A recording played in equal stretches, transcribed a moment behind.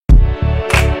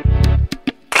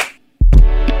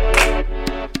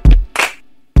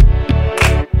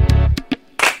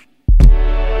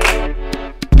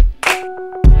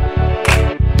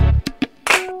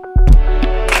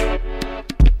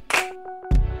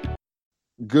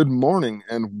Good morning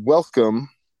and welcome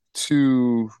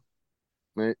to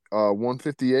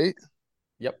 158.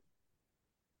 Yep.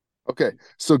 Okay,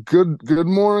 so good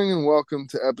morning and welcome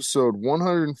to episode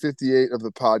 158 of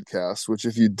the podcast, which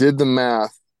if you did the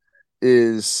math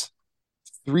is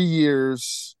 3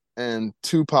 years and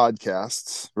two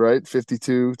podcasts, right?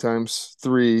 52 times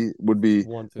 3 would be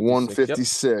 156. Yep.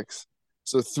 156.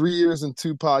 So 3 years and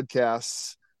two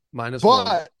podcasts, Minus one.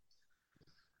 but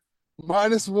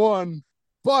minus one,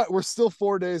 but we're still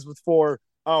 4 days before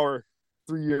our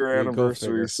 3 year We go anniversary.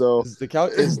 figure. So Is the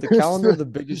if calendar the, the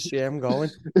biggest sham going?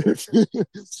 if,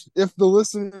 if the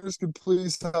listeners could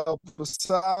please help us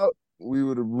out, we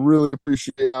would really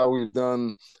appreciate how we've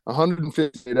done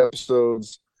 158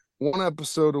 episodes, one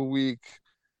episode a week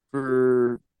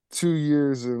for 2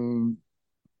 years and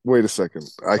wait a second.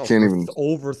 I No, can't for even.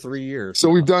 over 3 years So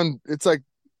we've now. done, it's like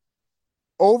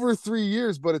over 3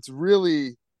 years, but it's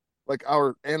really like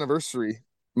our anniversary,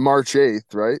 March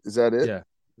 8th, right? Is that it? Yeah.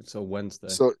 It's a Wednesday.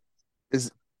 So is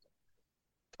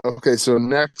okay. So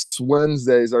next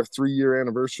Wednesday is our 3 year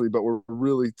anniversary, but we're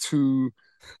really 2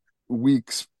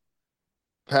 weeks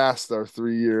past our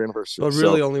 3 year anniversary. But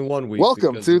really So only one week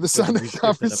welcome because to the because Sunday we skipped an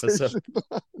episode. Conversation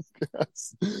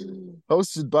Podcast,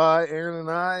 hosted by Aaron and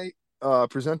I,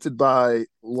 presented by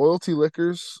Loyalty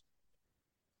Liquors.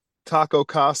 Taco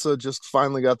Casa just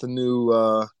finally got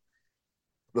the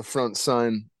front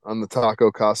sign on the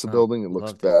Taco Casa Oh, building. It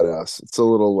looks love to hear it. badass. It's a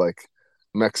little like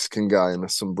Mexican guy in a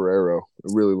sombrero.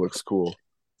 It really looks cool.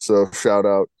 So shout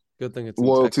out Good thing it's in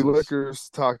Loyalty Texas. Liquors,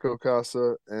 Taco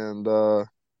Casa, and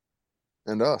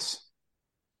us.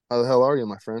 How the hell are you,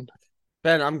 my friend?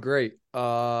 Ben, I'm great.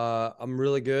 I'm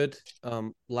really good.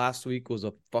 Last week was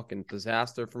a fucking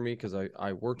disaster for me because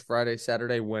I worked Friday,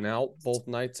 Saturday, went out both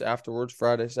nights afterwards,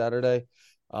 Friday, Saturday.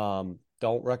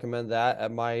 Don't recommend that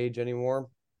at my age anymore.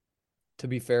 To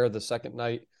be fair, the second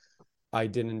night I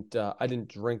didn't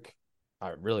drink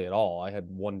really at all. I had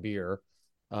one beer.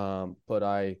 But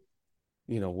I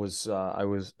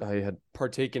had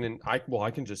partaken in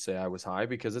I can just say I was high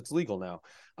because it's legal now.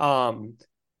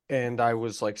 And I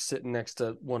was like sitting next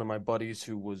to one of my buddies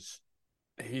he was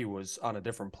on a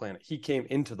different planet. He came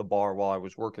into the bar while I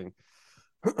was working.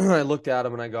 I looked at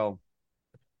him and I go,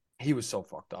 he was so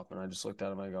fucked up. And I just looked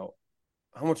at him and I go,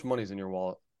 how much money's in your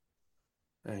wallet?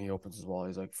 And he opens his wallet.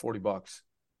 He's like, $40. I'm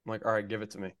like, all right, give it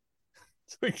to me.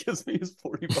 So he gives me his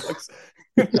 $40.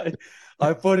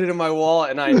 I put it in my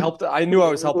wallet and I knew I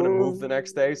was helping him move the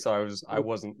next day. So I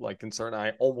wasn't like concerned.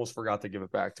 I almost forgot to give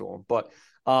it back to him. But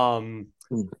um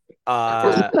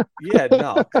yeah,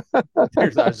 no. I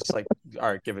was just like, all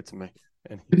right, give it to me.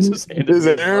 And he just handed Is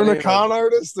me his Aaron money a and I was con like,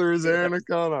 artist or is yeah. Aaron a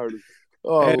con artist?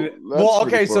 Oh, And that's well,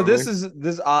 pretty okay, so funny. this is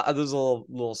a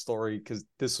little story because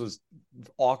this was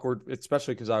awkward,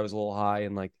 especially because I was a little high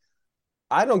and like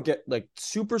I don't get like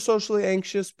super socially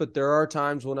anxious, but there are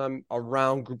times when I'm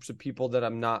around groups of people that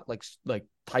I'm not like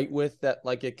tight with that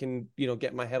like it can,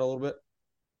 get in my head a little bit.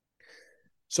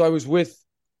 So I was with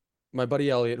my buddy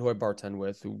Elliot, who I bartend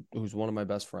with, who's one of my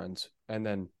best friends, and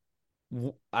then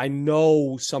I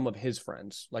know some of his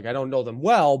friends. Like I don't know them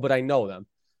well, but I know them.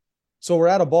 So we're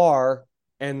at a bar,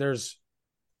 and there's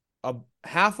a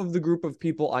half of the group of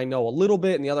people I know a little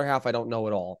bit, and the other half I don't know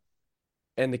at all.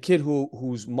 And the kid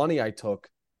whose money I took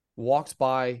walks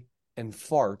by and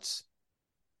farts,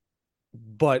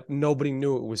 but nobody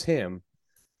knew it was him.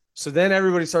 So then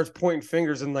everybody starts pointing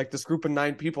fingers in like this group of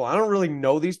nine people. I don't really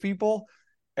know these people.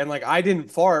 And like I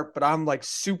didn't fart, but I'm like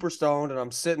super stoned and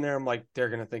I'm sitting there. I'm like, they're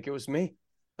gonna think it was me.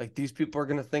 Like these people are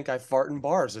gonna think I fart in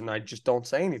bars and I just don't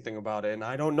say anything about it. And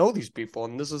I don't know these people,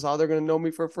 and this is how they're gonna know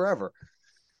me for forever.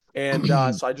 And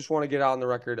so I just want to get out on the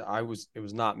record. It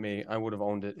was not me. I would have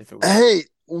owned it if it was me. Hey,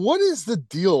 what is the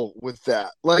deal with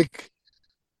that? Like,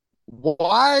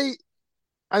 why?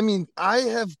 I mean, I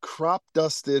have crop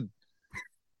dusted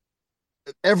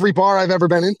every bar I've ever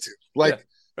been into. Yeah. Like,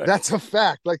 Right. that's a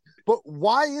fact. Like, but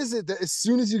why is it that as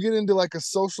soon as you get into like a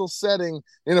social setting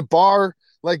in a bar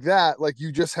like that, like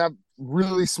you just have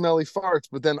really smelly farts,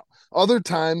 but then other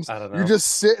times I don't you're know.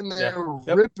 just sitting Yeah. there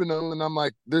Yep. ripping them, and I'm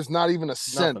like, there's not even a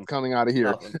scent Nothing. coming out of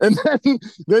here. Nothing. And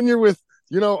then you're with,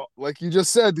 like you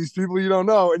just said, these people you don't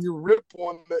know, and you rip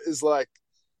one that is like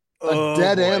a Oh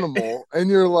dead boy. animal, and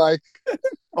you're like,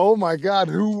 oh my god,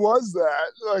 who was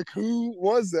that? Like, who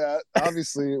was that?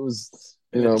 Obviously it was,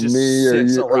 And it just me or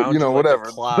sits you, or around you like a whatever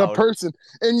the cloud. person.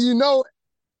 And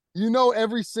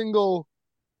every single,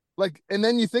 like, and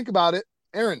then you think about it,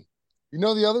 Aaron,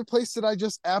 the other place that I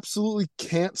just absolutely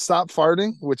can't stop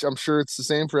farting, which I'm sure it's the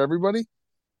same for everybody,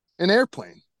 an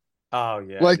airplane. Oh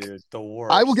yeah, Like dude, the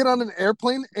I will worst. get on an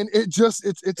airplane and it's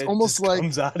It almost just like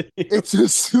comes out of you. it's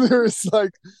just there's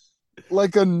like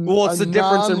Well, a it's the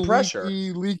difference in pressure.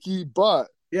 leaky butt.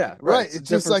 Yeah, right. Right. It's the It's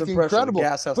just difference like in pressure. The incredible.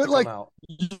 gas has But to come like out.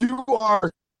 you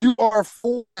are you are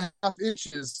 4.5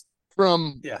 inches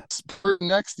from Yeah. this person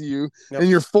next to you, Yep. and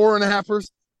you're 4.5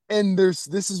 percent. And there's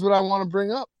this is what I want to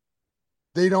bring up.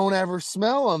 They don't ever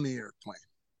smell on the airplane.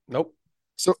 Nope.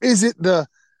 So is it the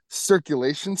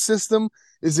circulation system?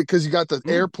 Is it because you got the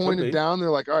air Could pointed be. down?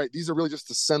 They're like, all right, these are really just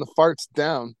to send the farts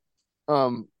down.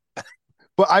 Um,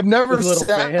 but I've The never little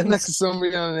sat next fans. to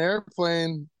somebody on an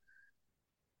airplane.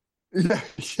 Yeah,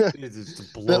 yeah, It's just to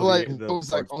that blow like the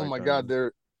was like, farts oh back my god, down.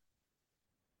 they're.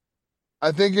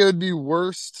 I think it would be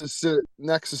worse to sit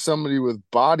next to somebody with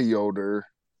body odor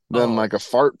than Oh, like a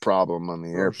fart problem on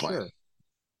the for airplane, sure.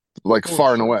 like For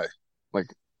far and sure. away. Like,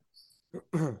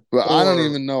 but I don't Or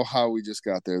even know how we just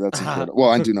got there. That's incredible. Well,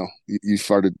 I do know you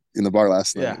farted in the bar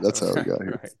last night. yeah, That's how we right, got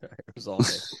right. It was all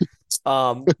me.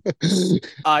 Um, here.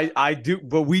 I do,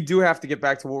 but we do have to get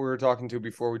back to what we were talking to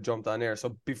before we jumped on air.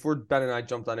 So before Ben and I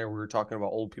jumped on air, we were talking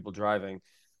about old people driving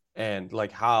and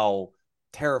like how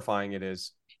terrifying it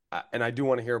is. And I do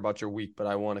want to hear about your week, but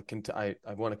I want to I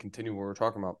want to continue what we're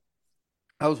talking about.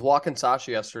 I was walking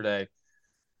Sasha yesterday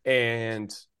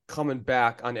and coming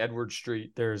back on Edward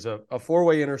Street. There's a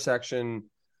four-way intersection.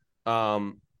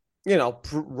 Um,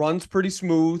 runs pretty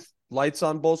smooth. Lights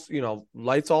on both.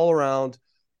 Lights all around,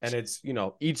 and it's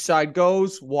each side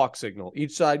goes walk signal.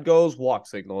 Each side goes walk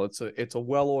signal. It's a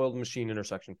well-oiled machine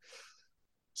intersection.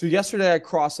 So yesterday I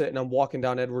cross it and I'm walking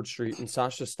down Edward Street and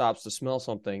Sasha stops to smell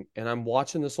something and I'm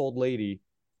watching this old lady,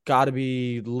 got to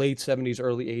be late 70s,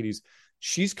 early 80s.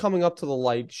 She's coming up to the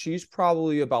light. She's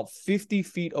probably about 50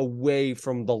 feet away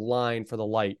from the line for the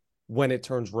light when it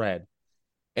turns red.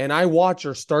 And I watch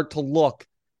her start to look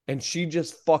and she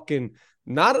just fucking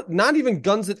not even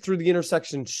guns it through the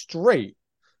intersection straight,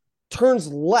 turns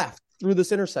left through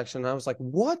this intersection. And I was like,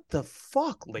 what the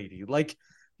fuck, lady? Like,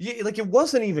 yeah, like it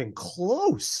wasn't even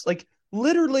close. Like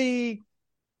literally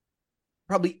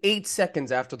probably 8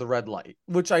 seconds after the red light,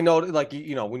 which I know, like,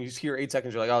 when you hear 8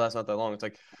 seconds, you're like, oh, that's not that long. It's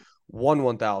like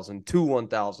 1,000,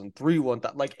 1,000,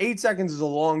 1,000. Like 8 seconds is a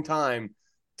long time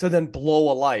to then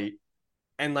blow a light.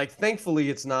 And like, thankfully,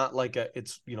 it's not like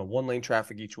it's one lane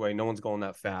traffic each way. No one's going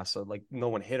that fast. So like, no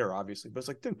one hit her, obviously. But it's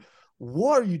like, dude,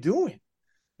 what are you doing?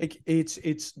 Like,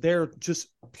 they're just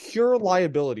pure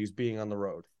liabilities being on the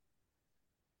road.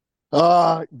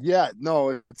 Yeah,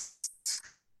 no, it's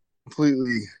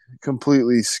completely,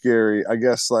 completely scary. I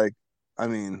guess, like, I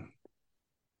mean,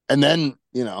 and then,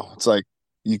 it's like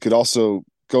you could also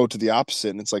go to the opposite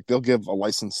and it's like they'll give a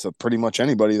license to pretty much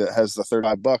anybody that has the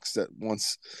 $35 that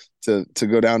wants to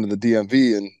go down to the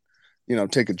DMV and,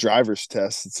 take a driver's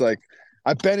test. It's like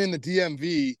I've been in the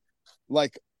DMV,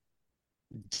 like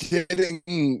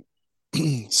getting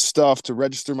stuff to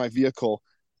register my vehicle,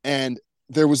 and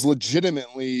there was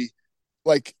legitimately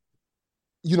like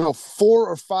 4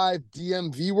 or 5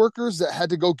 DMV workers that had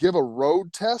to go give a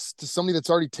road test to somebody that's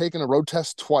already taken a road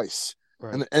test twice.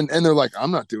 Right. And they're like,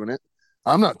 I'm not doing it.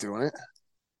 I'm not doing it.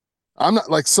 I'm not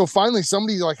like, so finally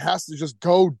somebody like has to just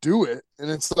go do it. And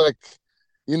it's like,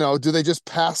 do they just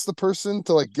pass the person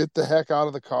to like get the heck out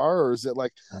of the car? Or is it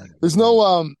like, there's no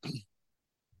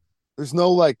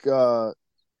like,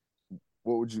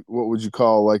 what would you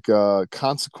call like,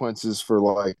 consequences for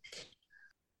like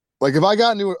if I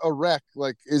got into a wreck,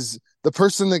 like is the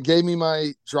person that gave me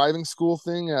my driving school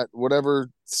thing at whatever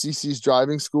CC's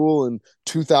driving school in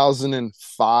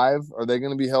 2005, are they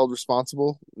going to be held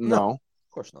responsible? No, No. of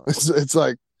course not. It's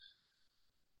like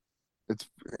it's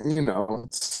you know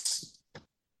it's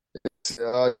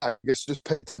I guess just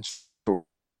pay attention.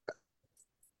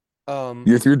 Um,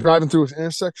 If you're driving through an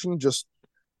intersection, just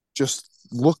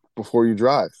look before you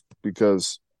drive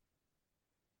because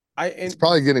it's and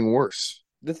probably getting worse,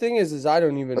 the thing is I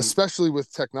don't even. especially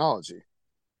with technology.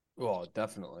 Well,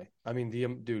 definitely. I mean,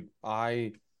 dude,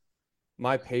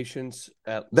 my patience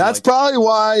at That's like, probably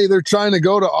why they're trying to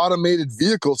go to automated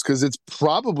vehicles because it's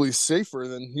probably safer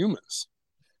than humans.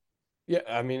 yeah,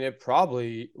 I mean, it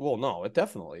probably, well, no, it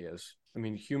definitely is. I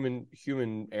mean,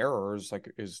 human error is a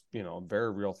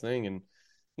very real thing. And,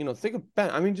 think of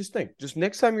Ben. I mean, just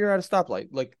next time you're at a stoplight,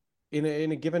 like in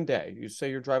a given day, you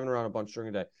say you're driving around a bunch during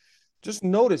a day, just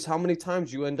notice how many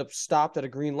times you end up stopped at a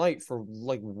green light for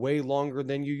like way longer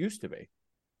than you used to be.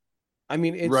 I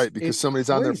mean, Right, because it's somebody's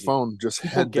on their crazy. phone just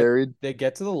People head buried. they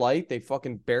get to the light, they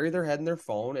fucking bury their head in their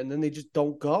phone, and then they just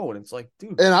don't go. And it's like,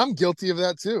 dude, And I'm guilty of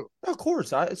that too. of course,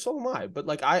 so am I. But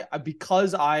like,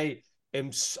 because I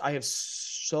have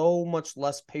so much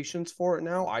less patience for it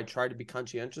now. I try to be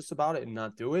conscientious about it and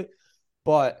not do it.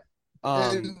 But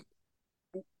And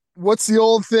what's the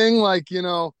old thing? Like,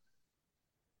 you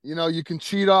can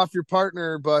cheat off your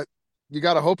partner, but you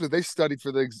got to hope that they studied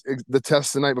for the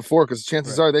test the night before, because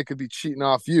chances right, are they could be cheating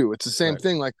off you. It's the same right.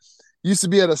 thing. Like, used to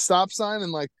be at a stop sign,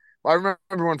 and like I remember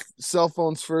when cell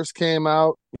phones first came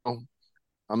out.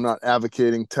 I'm not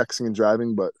advocating texting and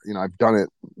driving, but I've done it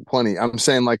plenty. I'm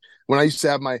saying, like, when I used to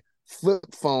have my flip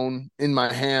phone in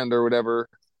my hand or whatever,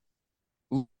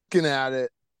 looking at it,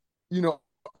 you know,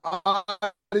 out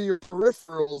of your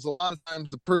peripherals, a lot of times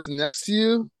the person next to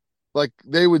you, like,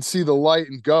 they would see the light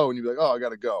and go, and you'd be like, oh, I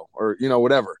gotta go, or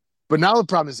whatever. But now the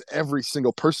problem is every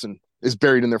single person is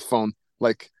buried in their phone,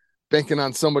 like banking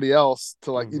on somebody else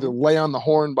to, like, either Mm-hmm. lay on the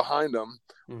horn behind them,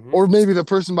 Mm-hmm. or maybe the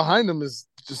person behind them is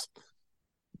just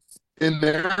in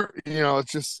there.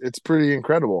 It's pretty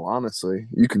incredible, honestly.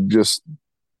 You could just,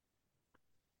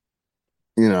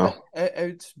 you know,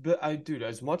 It's but dude,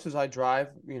 as much as I drive,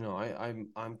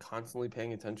 I'm constantly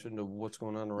paying attention to what's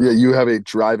going on yeah, around you me, have a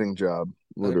driving job,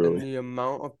 and literally. the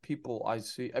amount of people I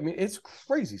see. I mean, it's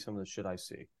crazy some of the shit I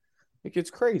see. Like it's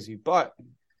crazy, but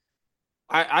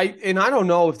I don't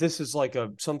know if this is like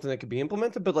a something that could be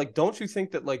implemented, but like, don't you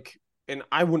think that like, and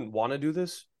I wouldn't want to do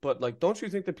this, but like, don't you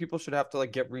think that people should have to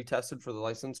like get retested for the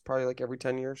license probably like every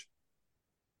 10 years?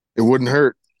 It wouldn't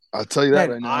hurt. I'll tell you that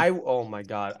Man, right now. oh my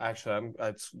God, actually,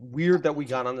 it's weird that we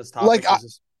got on this topic Like, because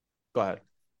this. Go ahead.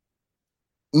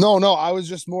 no, I was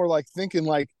just more like thinking,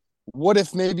 like, what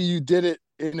if maybe you did it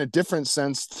in a different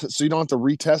sense, so you don't have to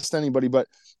retest anybody, but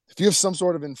if you have some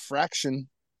sort of infraction,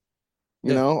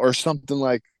 Yeah. or something,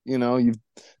 like, you've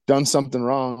done something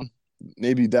wrong,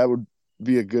 maybe that would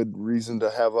be a good reason to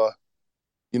have a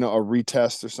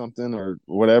retest or something, or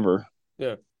whatever.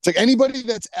 Yeah. It's like anybody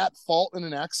that's at fault in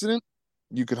an accident,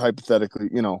 you could hypothetically,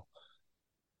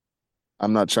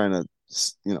 I'm not trying to,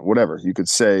 whatever. You could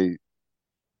say,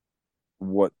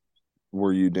 what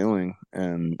were you doing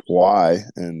and why?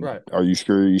 And Right. are you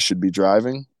sure you should be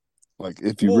driving? Like,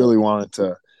 if you Well, really wanted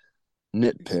to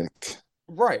nitpick.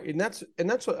 right, and that's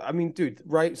what I mean, dude.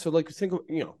 Right. So like, think of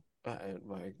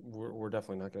like we're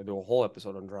definitely not going to do a whole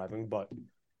episode on driving, but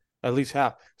at least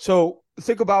half. So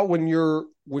think about when you're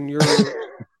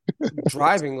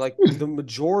driving, like the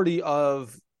majority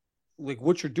of like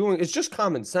what you're doing is just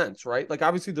common sense, right? Like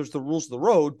obviously there's the rules of the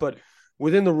road, but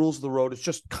within the rules of the road, it's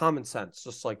just common sense,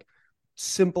 just like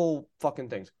simple fucking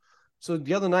things. So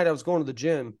the other night I was going to the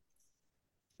gym.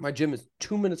 My gym is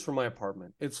 2 minutes from my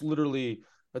apartment. It's literally,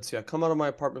 let's see, I come out of my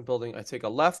apartment building, I take a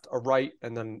left, a right,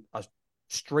 and then a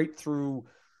straight through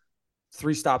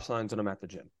 3 stop signs, and I'm at the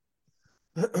gym.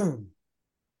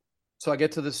 So I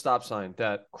get to this stop sign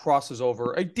that crosses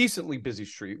over a decently busy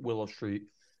street, Willow Street,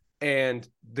 and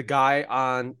the guy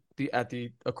on the at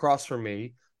the across from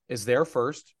me is there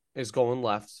first, is going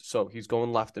left, so he's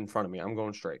going left in front of me. I'm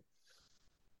going straight.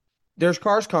 There's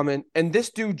cars coming, and this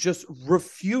dude just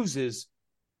refuses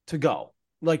to go.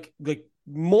 Like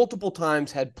multiple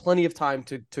times, had plenty of time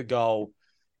to go,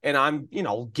 and I'm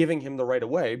giving him the right of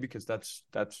way because that's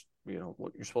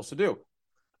what you're supposed to do.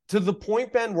 To the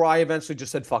point, Ben, where I eventually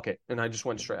just said fuck it, and I just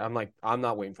went straight. I'm like, I'm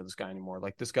not waiting for this guy anymore.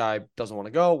 Like this guy doesn't want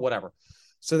to go, whatever.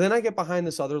 So then I get behind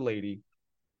this other lady,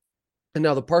 and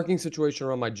now the parking situation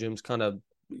around my gym's kind of,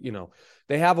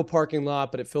 they have a parking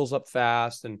lot, but it fills up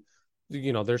fast, and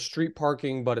there's street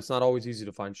parking, but it's not always easy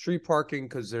to find street parking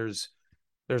because there's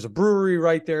a brewery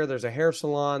right there, there's a hair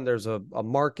salon, there's a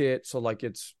market, so like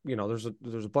it's there's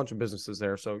a bunch of businesses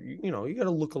there, so you got to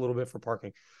look a little bit for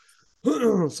parking.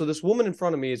 So this woman in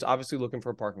front of me is obviously looking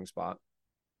for a parking spot,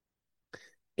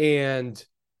 and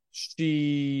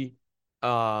she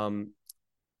um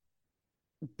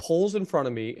pulls in front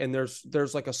of me, and there's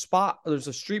like there's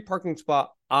a street parking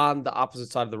spot on the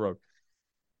opposite side of the road,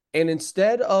 and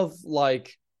instead of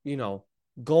like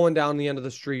going down the end of the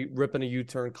street, ripping a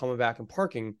U-turn, coming back and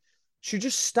parking, she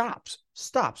just stops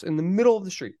in the middle of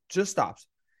the street, just stops,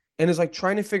 and is like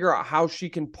trying to figure out how she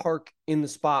can park in the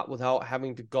spot without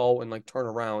having to go and like turn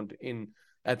around in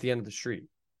at the end of the street.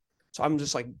 So I'm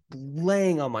just like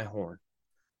laying on my horn.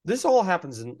 This all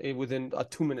happens within a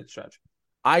 2 minute stretch.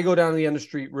 I go down to the end of the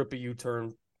street, rip a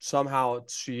U-turn. Somehow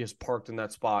she is parked in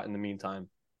that spot in the meantime.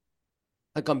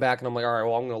 I come back and I'm like, all right,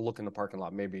 well, I'm going to look in the parking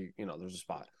lot. Maybe, there's a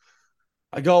spot.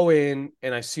 I go in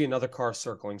and I see another car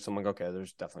circling. So I'm like, okay,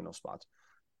 there's definitely no spots.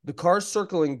 The car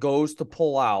circling goes to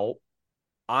pull out.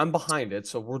 I'm behind it.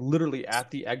 So we're literally at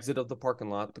the exit of the parking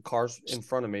lot. The car's in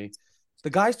front of me. The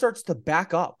guy starts to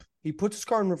back up. He puts his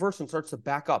car in reverse and starts to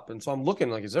back up. And so I'm looking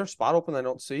like, is there a spot open I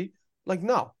don't see? Like,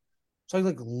 no. So I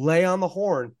like lay on the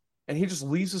horn and he just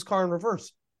leaves his car in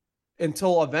reverse.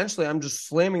 until eventually I'm just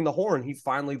slamming the horn. He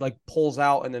finally like pulls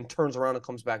out and then turns around and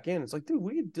comes back in. It's like, dude, what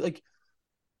do you do? Like,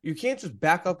 you can't just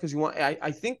back up because you want.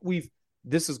 I think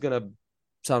this is going to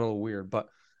sound a little weird, but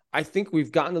I think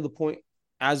we've gotten to the point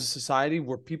as a society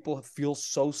where people feel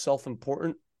so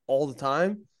self-important all the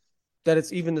time that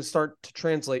it's even to start to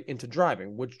translate into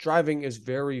driving, which driving is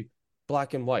very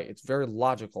black and white. It's very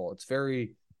logical. It's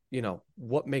very,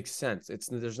 what makes sense.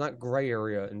 There's not gray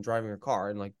area in driving a car,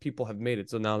 and like people have made it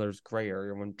so now there's gray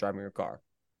area when driving a car.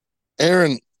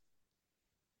 Aaron,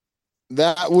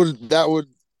 that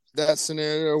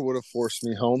scenario would have forced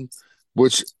me home,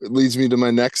 which leads me to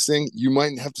my next thing. You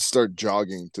might have to start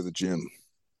jogging to the gym.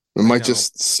 It might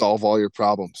just solve all your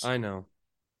problems. I know.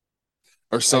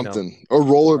 Or something. Or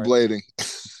rollerblading.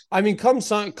 I mean, come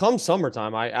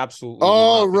summertime, I absolutely.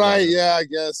 Oh, right. Yeah, I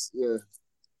guess. Yeah.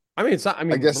 I mean, it's not. I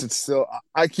mean, I guess it's still.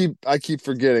 I keep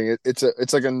forgetting it.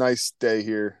 It's like a nice day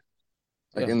here,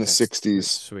 like in the 60s.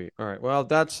 Sweet. All right. Well,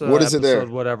 that's what is it there?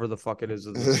 Whatever the fuck it is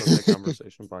of the Sunday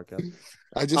Conversation podcast.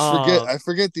 I just forget. I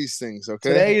forget these things. Okay.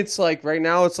 Today it's like right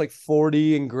now it's like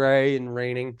 40 and gray and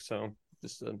raining, so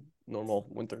just a normal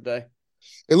winter day.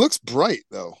 It looks bright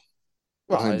though.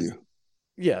 Behind you.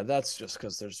 Yeah, that's just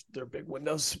because they're big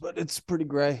windows, but it's pretty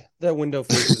gray. That window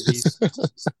faces east.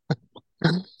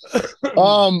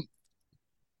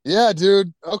 Yeah,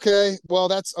 dude. Okay. Well,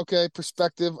 that's okay.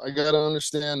 Perspective. I gotta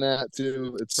understand that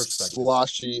too. It's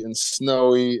sloshy and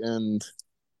snowy and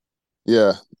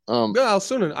yeah. Well,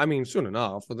 soon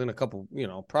enough. Within a couple,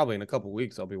 probably in a couple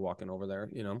weeks, I'll be walking over there.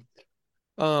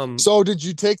 So did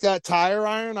you take that tire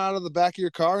iron out of the back of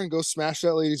your car and go smash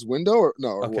that lady's window or no?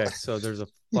 Or okay, so there's a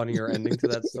funnier ending to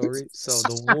that story. So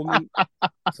the woman,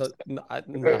 I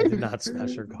did not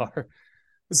smash her car.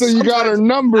 So you got her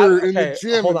number in the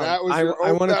gym, and that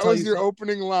was your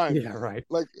opening line. Yeah, right.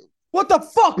 Like, what the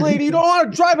fuck, lady? You don't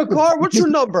want to drive a car? What's your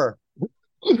number?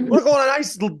 We're going on a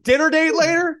nice dinner date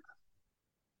later.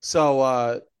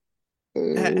 So,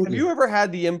 have you ever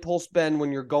had the impulse, Ben,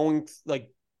 when you're going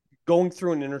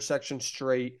through an intersection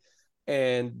straight,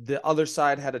 and the other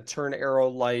side had a turn arrow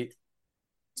light,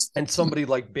 and somebody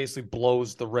like basically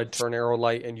blows the red turn arrow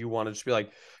light, and you want to just be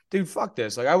like, dude, fuck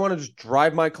this. Like, I want to just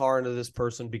drive my car into this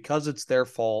person because it's their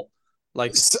fault.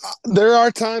 Like, there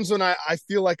are times when I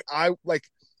feel like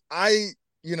I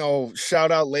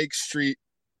shout out Lake Street,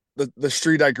 the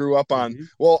street I grew up on. Mm-hmm.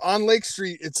 Well, on Lake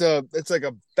Street, it's like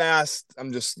a vast,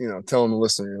 I'm just, telling the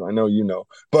listener, I know,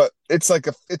 but it's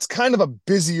kind of a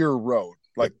busier road.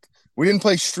 Like, we didn't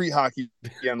play street hockey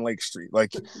on Lake Street.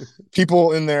 Like,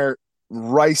 people in their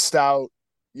riced out,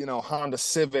 Honda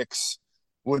Civics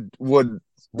would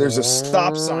there's a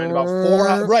stop sign about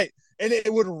 4 right, and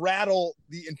it would rattle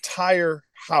the entire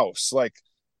house like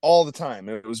all the time.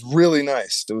 It was really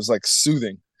nice. It was like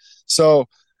soothing. So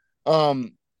I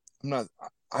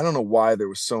don't know why there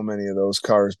was so many of those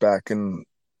cars back in,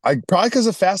 probably because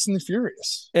of Fast and the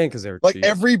Furious, and because they were like cheap,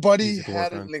 everybody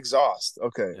had an exhaust.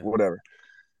 Okay, yeah. Whatever.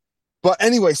 But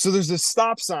anyway, so there's this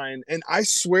stop sign, and I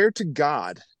swear to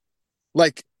God,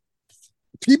 like,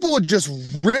 people would just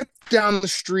rip down the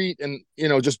street and,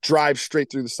 just drive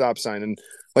straight through the stop sign. And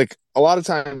like a lot of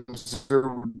times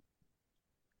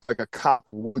like a cop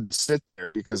would sit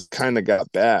there because it kind of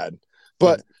got bad.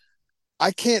 But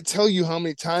I can't tell you how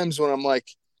many times when I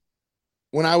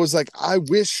was like, I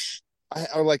wish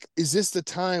is this the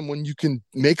time when you can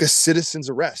make a citizen's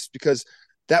arrest? Because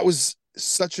that was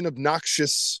such an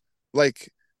obnoxious,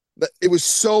 it was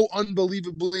so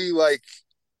unbelievably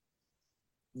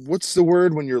what's the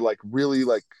word when you're really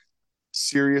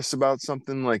serious about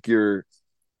something, you're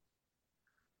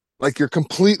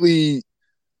completely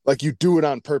you do it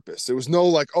on purpose. There was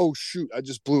no oh shoot, I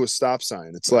just blew a stop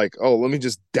sign. It's like, oh, let me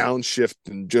just downshift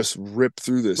and just rip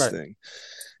through this thing.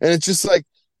 And it's just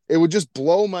it would just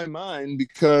blow my mind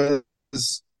because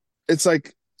it's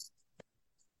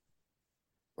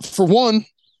for one,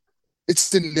 it's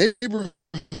the neighborhood.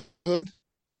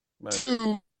 Right.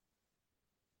 Two,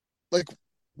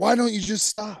 why don't you just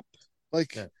stop?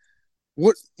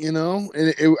 What, and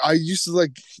I used to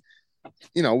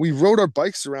we rode our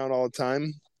bikes around all the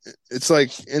time. It's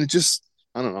and it just,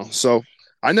 I don't know. So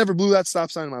I never blew that stop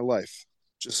sign in my life.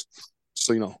 Just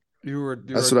so you know.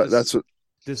 That's what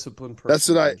disciplined person. That's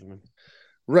what Benjamin.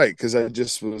 Right. Cause I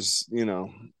just was,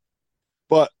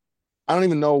 but I don't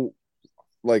even know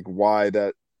why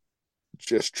that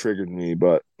just triggered me,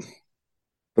 but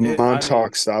the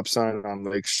Montauk stop sign on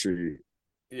Lake Street.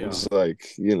 Yeah. It was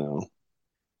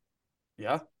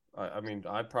Yeah. I mean,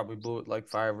 I probably blew it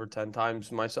 5 or 10 times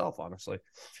myself, honestly.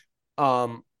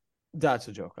 That's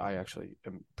a joke. I actually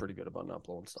am pretty good about not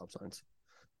blowing stop signs.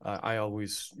 I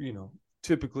always,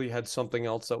 typically had something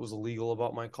else that was illegal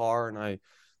about my car, and I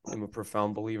am a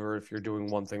profound believer if you're doing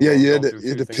one thing Yeah, wrong, you had don't to do you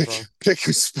had two to things wrong. pick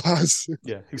your spots.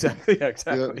 Yeah, exactly. Yeah,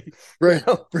 Yeah, exactly. You break,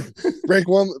 know? break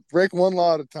break one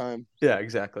law at a time. Yeah,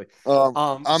 exactly. So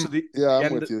I'm the yeah, the I'm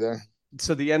end with you there.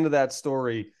 so the end of that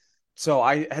story. So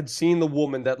I had seen the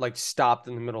woman that like stopped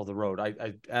in the middle of the road.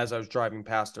 I as I was driving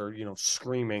past her,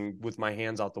 screaming with my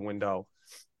hands out the window.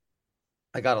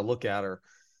 I got to look at her.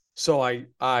 So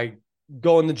I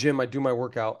go in the gym, I do my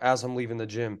workout. As I'm leaving the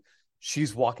gym,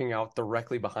 she's walking out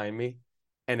directly behind me,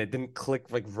 and it didn't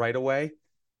click like right away.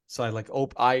 So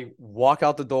I walk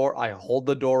out the door, I hold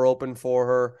the door open for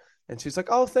her, and she's like,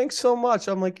 "Oh, thanks so much."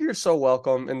 I'm like, "You're so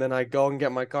welcome." And then I go and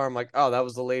get my car. I'm like, "Oh, that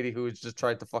was the lady who just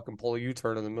tried to fucking pull a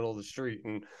U-turn in the middle of the street,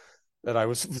 and that I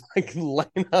was like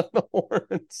laying on the horn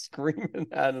and screaming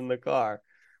at in the car."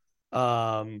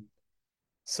 Um,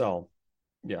 so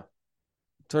yeah.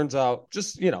 Turns out,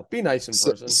 just be nice in So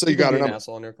person. so you You can got be her an number.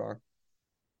 asshole in your car.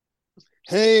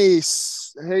 Hey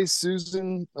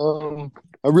Susan.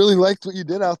 I really liked what you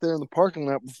did out there in the parking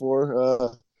lot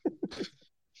before.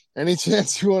 Any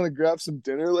chance you want to grab some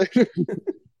dinner later?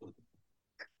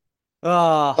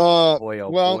 Ah, boy,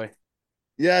 oh Well, boy.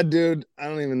 yeah, dude. I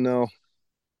don't even know.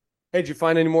 Hey, did you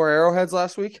find any more arrowheads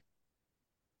last week?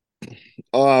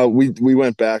 We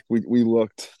went back. We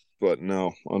looked, but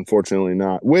no, unfortunately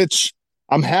not. Which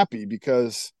I'm happy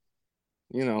because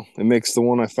it makes the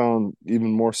one I found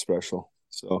even more special.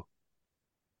 So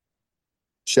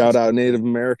shout That's out good, man. Native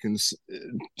Americans.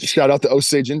 Shout out the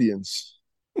Osage Indians.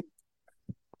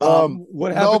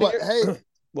 What No, happened but here? hey,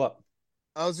 What?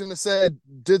 I was gonna say I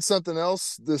did something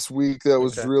else this week that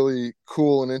was Okay, really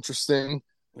cool and interesting.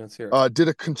 let's hear it. Did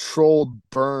a controlled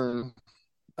burn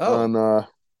Oh, on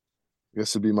I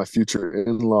guess it'd be my future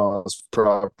in-laws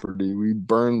property. We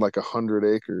burned like 100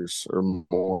 acres or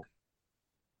more.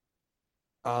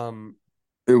 um,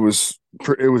 It was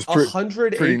a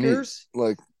hundred pretty neat. acres?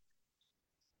 Like,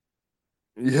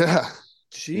 yeah,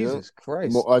 yeah. Jesus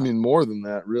Christ! I mean, more than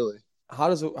that, really. How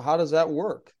does that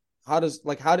work? How do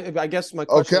I guess my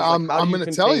Okay, question is like, how do I'm you gonna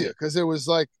tell contain you it? because it was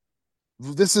like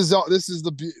this is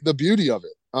the beauty of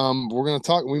it. We're gonna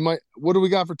talk. We might. What do we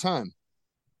got for time?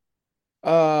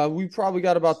 We probably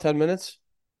got about 10 minutes.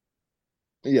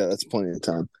 Yeah, that's plenty of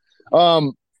time.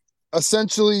 Um,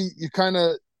 Essentially, you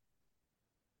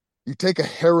take a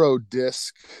harrow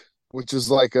disc, which is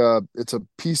like it's a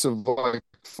piece of like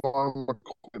farm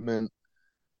equipment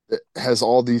that has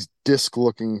all these disc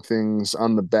looking things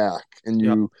on the back, and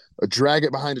Yep. you drag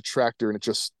it behind a tractor, and it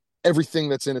just everything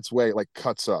that's in its way like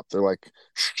cuts up. They're like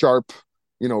sharp,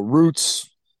 roots.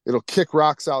 It'll kick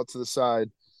rocks out to the side.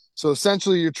 So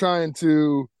essentially, you're trying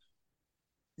to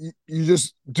you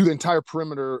just do the entire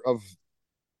perimeter of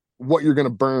what you're going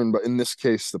to burn, but in this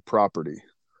case, the property.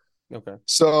 Okay.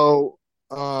 So,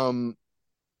 um,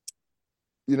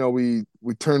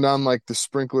 we turned on like the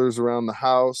sprinklers around the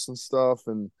house and stuff,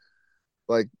 and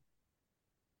like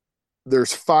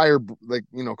there's fire, like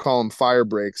call them fire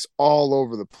breaks all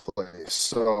over the place.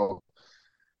 So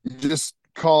you just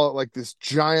call it like this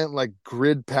giant like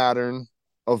grid pattern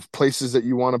of places that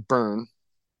you want to burn,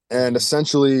 and Mm-hmm.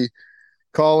 essentially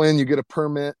call in. You get a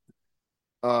permit.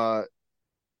 Uh,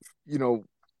 you know,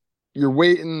 you're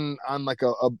waiting on like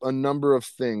a number of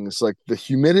things, like the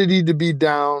humidity to be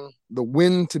down, the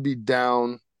wind to be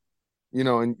down,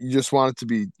 and you just want it to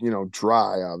be,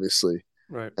 dry, obviously.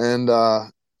 Right. And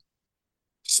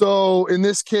so in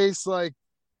this case, like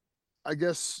I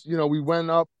guess, we went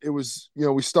up, it was,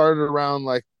 we started around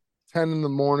like 10 in the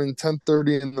morning,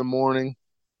 10:30 in the morning,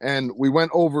 and we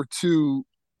went over to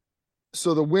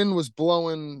so the wind was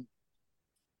blowing.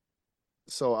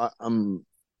 So I'm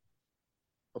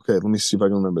okay, let me see if I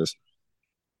can remember this.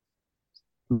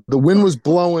 The wind was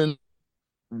blowing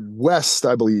west,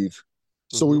 I believe.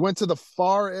 So we Mm-hmm. went to the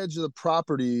far edge of the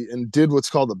property and did what's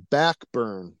called a back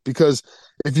burn. Because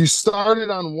if you started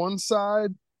on one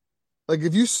side, like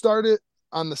if you start it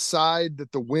on the side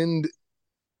that the wind,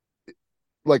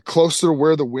 like closer to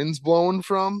where the wind's blowing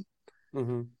from,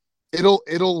 Mm-hmm.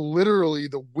 it'll literally,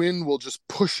 the wind will just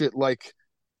push it like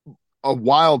a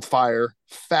wildfire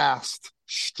fast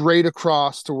straight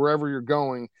across to wherever you're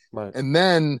going. Right. And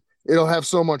then it'll have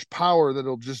so much power that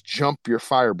it'll just jump your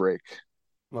fire break,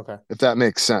 Okay. if that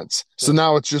makes sense. So Yep.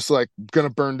 now it's just like gonna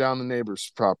burn down the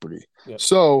neighbor's property. Yep.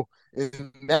 So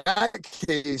in that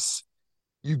case,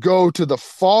 you go to the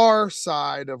far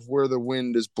side of where the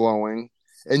wind is blowing,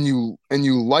 and you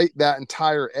light that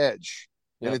entire edge.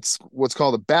 And Yep. it's what's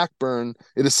called a back burn.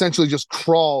 It essentially just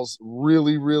crawls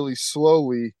really, really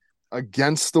slowly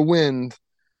against the wind,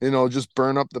 just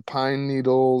burn up the pine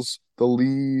needles, the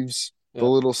leaves, the Yep.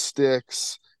 little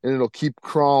sticks, and it'll keep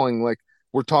crawling. Like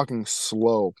we're talking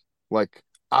slow, like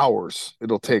hours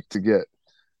it'll take to get.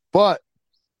 But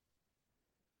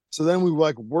so then we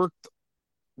worked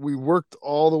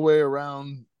all the way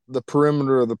around the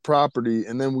perimeter of the property,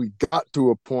 and then we got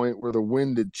to a point where the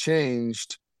wind had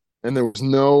changed, and there was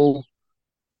no.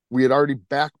 We had already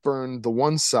backburned the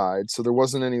one side, so there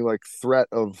wasn't any like threat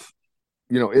of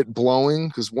it blowing,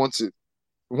 because once it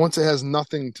has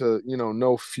nothing to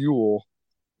no fuel,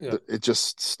 Yeah. it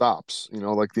just stops.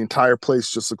 Like the entire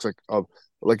place just looks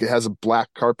like it has a black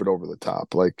carpet over the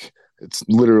top, like it's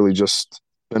literally just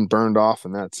been burned off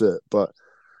and that's it. But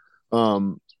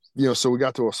um so we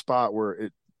got to a spot where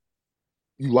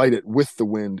you light it with the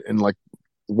wind and like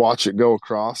watch it go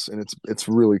across, and it's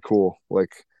really cool.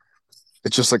 Like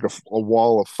it's just like a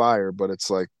wall of fire, but it's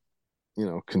like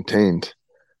contained.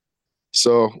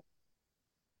 So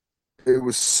it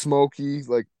was smoky,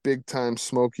 like big time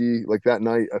smoky. Like that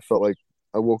night, I felt like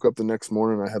I woke up the next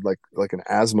morning, I had like an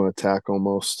asthma attack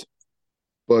almost.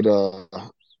 But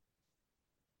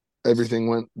everything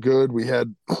went good. We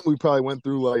probably went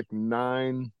through like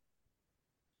nine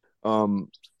um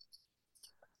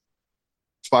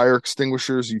fire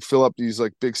extinguishers. You fill up these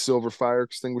like big silver fire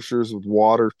extinguishers with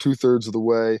water 2/3 of the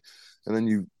way, and then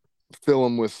you fill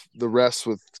them with the rest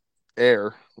with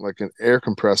air, like an air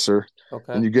compressor,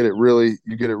 Okay. and you get it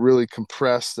really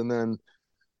compressed. And then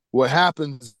what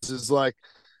happens is like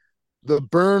the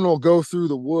burn will go through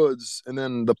the woods, and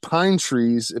then the pine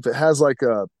trees, if it has like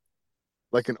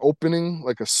an opening,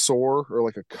 like a sore or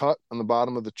like a cut on the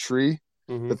bottom of the tree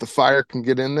Mm-hmm. that the fire can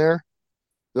get in there,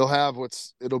 they'll have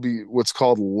it'll be what's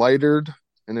called lightered,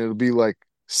 and it'll be like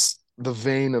the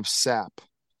vein of sap,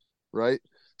 right?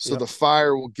 So Yep. the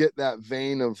fire will get that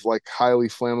vein of like highly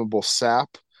flammable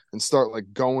sap and start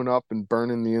like going up and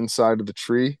burning the inside of the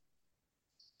tree.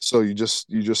 So you just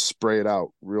spray it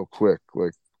out real quick,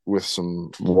 like with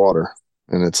some water,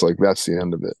 and it's like that's the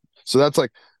end of it. So that's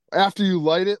like after you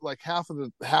light it, like half of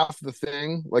the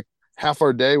thing, like half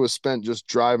our day was spent just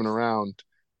driving around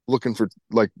looking for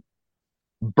like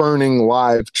burning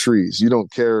live trees. You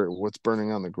don't care what's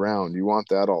burning on the ground. You want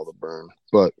that all to burn,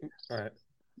 but All right.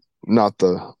 not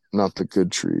the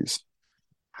good trees.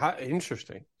 How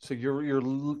interesting. So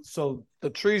so the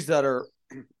trees that are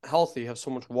healthy have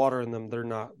so much water in them. They're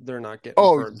not getting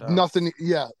Oh, burned down. nothing.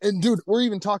 Yeah, and dude, we're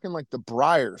even talking like the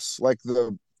briars, like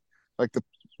the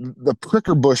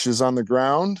pricker bushes on the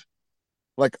ground.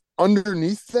 Like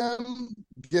underneath them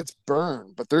gets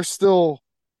burned, but they're still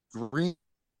green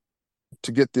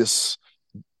to get this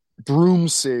broom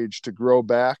sage to grow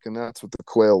back, and that's what the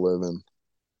quail live in.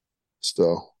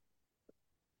 So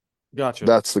Gotcha.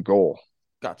 that's the goal.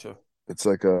 Gotcha. It's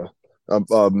like a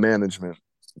management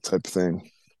type thing.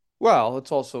 Well,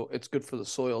 it's good for the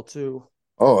soil too.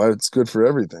 Oh, it's good for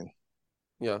everything.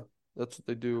 Yeah, that's what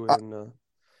they do I,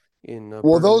 in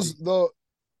well, Burgundy.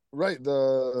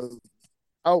 the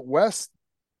out west,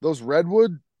 those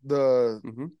redwood, the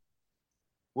Mm-hmm.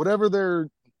 whatever their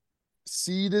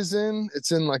seed is in,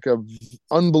 it's in like a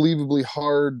unbelievably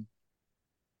hard.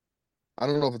 I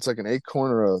don't know if it's like an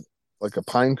acorn or like a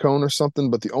pine cone or something,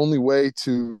 but the only way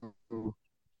to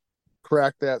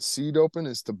crack that seed open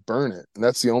is to burn it, and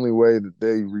that's the only way that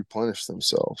they replenish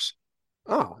themselves.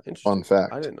 Oh, Fun interesting. I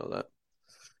fact. didn't know that.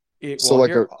 So Well, like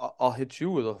here I'll hit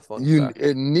you with a fun fact.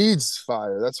 it needs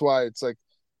fire. That's why it's like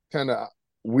kind of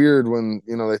weird when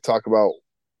they talk about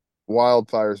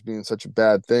wildfires being such a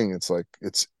bad thing. It's like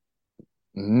it's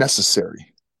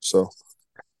necessary. So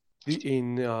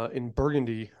In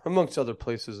Burgundy, amongst other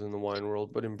places in the wine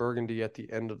world, but in Burgundy, at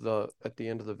the end of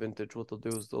the vintage, what they'll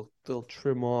do is they'll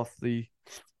trim off the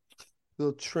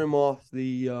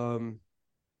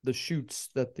shoots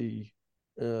that the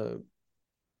uh,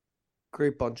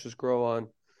 grape bunches grow on,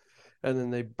 and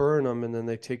then they burn them, and then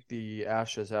they take the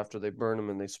ashes after they burn them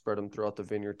and they spread them throughout the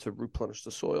vineyard to replenish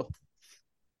the soil.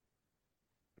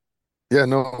 yeah,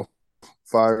 no,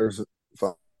 fires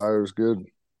fires good.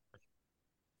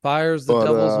 Fire's the But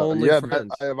devil's only yeah, that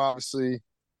friend, I have obviously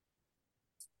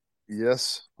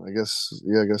yes, I guess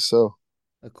so.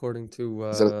 according to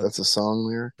Is that's a song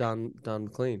lyric? Don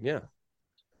McLean. Yeah.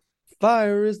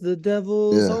 Fire is the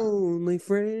devil's Yeah. only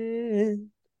friend.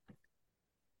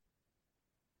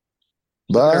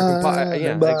 It's American Pie. Bye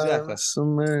Yeah, bye, exactly. Miss The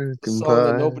American song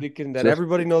that Pie. nobody can, that So,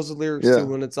 everybody knows the lyrics to yeah,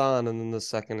 when it's on, and then the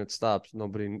second it stops,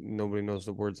 nobody knows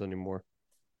the words anymore.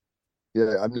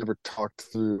 yeah. I've never talked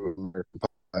through American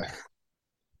Pie.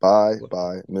 Bye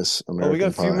bye, Miss Well, we got a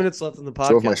American few Pie. minutes left in the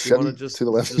Drove my podcast. You want to Chevy just to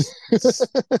the left.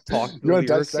 just talk the You want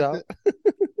to lyrics dissect out? it?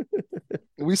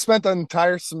 We spent an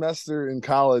entire semester in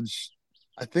college.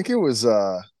 I think it was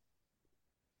would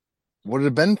it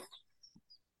have been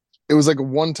it was like a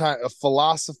one time a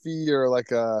philosophy or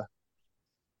like a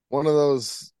one of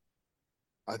those.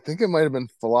 I think it might have been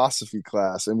philosophy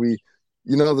class, and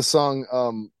the song,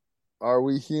 "Are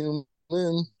We Human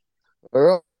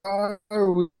or Are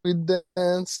We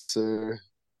Dancer?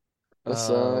 A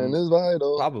sign is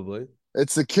vital." Probably.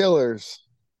 It's the Killers.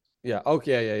 Yeah.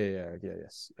 Okay. Yeah.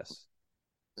 Yes. Yes.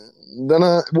 Then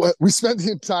we spent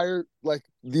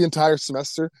the entire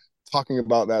semester talking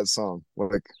about that song.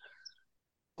 Like,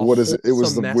 A what is whole it? It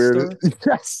was the weirdest. semester.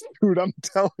 Yes, dude, I'm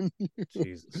telling you.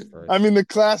 Jesus I Christ. mean, the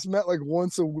class met like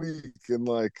once a week, and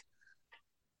like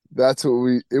that's what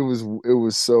we. It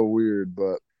was so weird,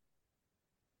 but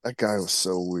that guy was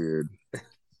so weird.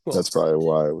 Well, That's probably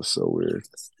why it was so weird.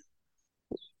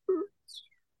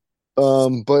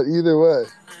 But either way,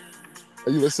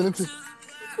 are you listening to?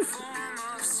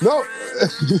 No.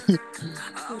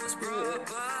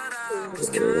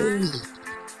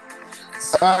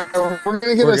 All right, we're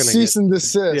gonna get we're a gonna get. cease and Yeah,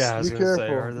 desist. I was Be gonna say,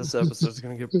 careful. or this episode's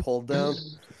gonna get pulled down.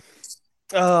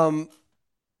 Um,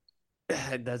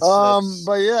 that's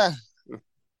But yeah,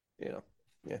 you know,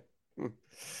 yeah.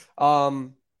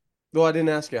 Um, well, I didn't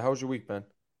ask you. How was your week, man?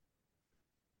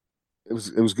 it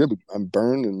was good. I'm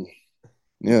burned, and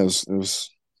yeah, it was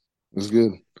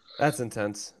good. That's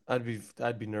intense. I'd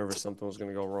be nervous something was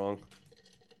gonna go wrong.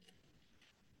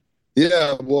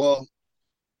 Yeah, well,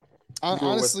 You were with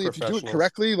honestly, if you do it professionals.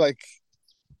 correctly, like,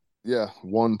 yeah,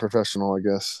 one professional, I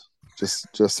guess,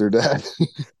 just their dad.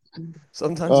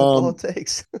 Sometimes that's all um, it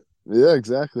takes. yeah,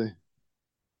 exactly.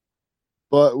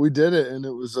 But we did it, and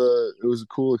it was a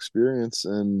cool experience,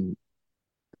 and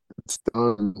it's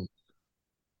done.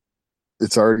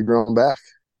 It's already grown back.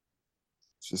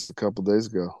 It's just a couple days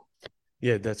ago.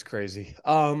 Yeah, that's crazy.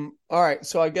 All right.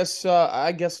 So I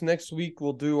guess next week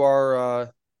we'll do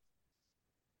our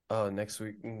next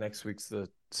week's the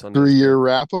Sunday's 3 year the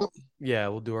wrap up. yeah,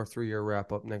 we'll do our 3-year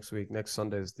wrap up next week. Next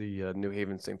Sunday is the New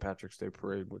Haven St. Patrick's Day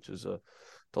Parade, which is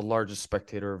the largest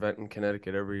spectator event in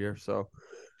Connecticut every year. So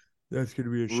that's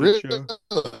gonna be a shit Really?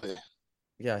 show.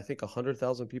 Yeah, I think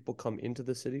 100,000 people come into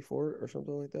the city for it or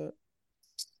something like that.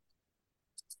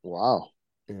 Wow.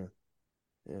 Yeah,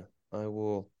 yeah. I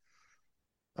will.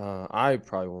 I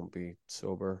probably won't be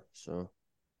sober, so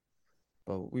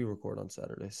but we record on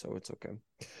Saturday, so it's okay.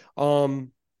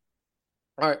 Um,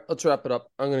 all right, let's wrap it up.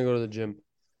 I'm gonna go to the gym,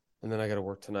 and then I gotta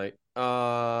work tonight.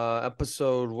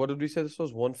 Episode. What did we say this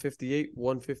was? 158.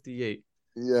 158.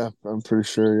 Yeah, I'm pretty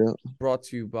sure. Yeah. Brought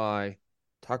to you by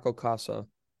Taco Casa,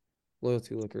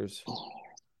 Loyalty Liquors,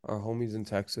 our homies in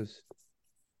Texas.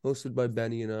 Hosted by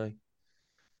Benny and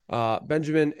I.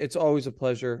 Benjamin, it's always a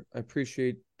pleasure. I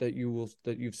appreciate that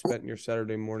you've spent your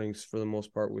Saturday mornings for the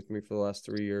most part with me for the last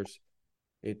 3 years.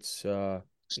 It's been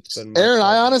my Aaron,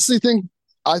 pleasure.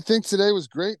 I think today was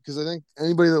great because I think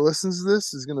anybody that listens to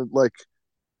this is gonna like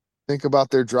think about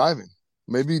their driving.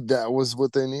 Maybe that was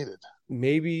what they needed.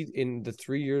 Maybe in the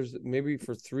 3 years, maybe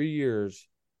for 3 years,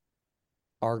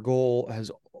 our goal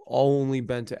has only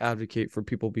been to advocate for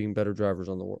people being better drivers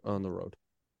on the road.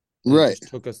 And it Right. just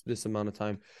took us this amount of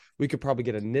time. We could probably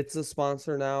get a NHTSA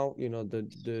sponsor now,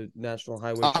 the National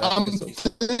Highway Traffic I'm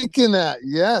Association. thinking that.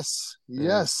 Yes. Yeah.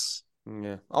 Yes.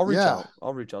 Yeah. I'll reach Yeah. out.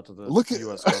 I'll reach out to the Look at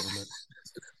US government.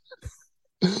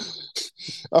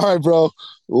 All right, bro.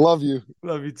 Love you.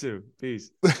 Love you too.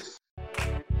 Peace.